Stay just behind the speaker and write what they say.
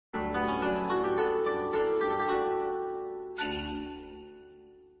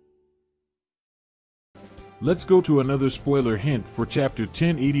let's go to another spoiler hint for Chapter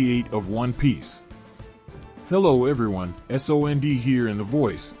 1088 of One Piece. Hello everyone, SOND here in the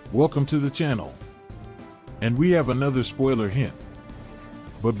voice, welcome to the channel. And we have another spoiler hint.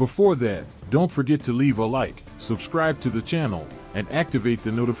 But before that, don't forget to leave a like, subscribe to the channel, and activate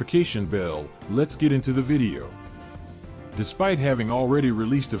the notification bell. Let's get into the video. Despite having already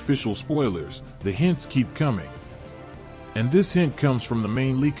released official spoilers, the hints keep coming. And this hint comes from the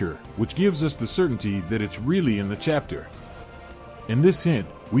main leaker, which gives us the certainty that it's really in the chapter. In this hint,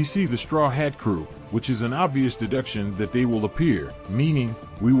 we see the Straw Hat Crew, which is an obvious deduction that they will appear, meaning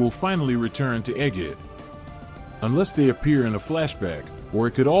we will finally return to Egghead. Unless they appear in a flashback, or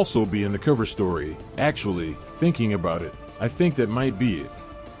it could also be in the cover story. Actually, thinking about it, I think that might be it.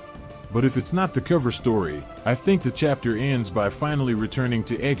 But if it's not the cover story, I think the chapter ends by finally returning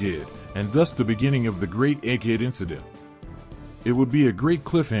to Egghead, and thus the beginning of the Great Egghead Incident. It would be a great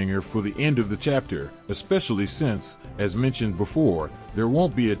cliffhanger for the end of the chapter, especially since, as mentioned before, there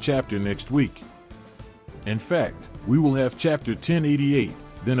won't be a chapter next week. In fact, we will have chapter 1088,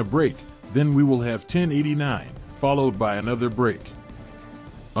 then a break, then we will have 1089, followed by another break.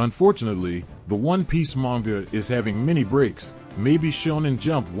 Unfortunately, the One Piece manga is having many breaks. Maybe Shonen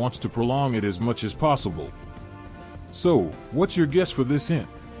Jump wants to prolong it as much as possible. So, what's your guess for this hint?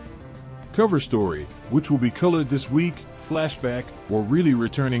 Cover story, which will be colored this week, flashback, or really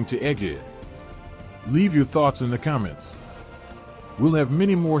returning to Egghead? Leave your thoughts in the comments. We'll have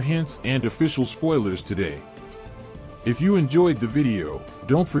many more hints and official spoilers today. If you enjoyed the video,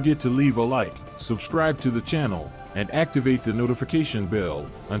 don't forget to leave a like, subscribe to the channel, and activate the notification bell.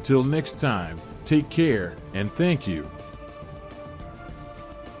 Until next time, take care, and thank you.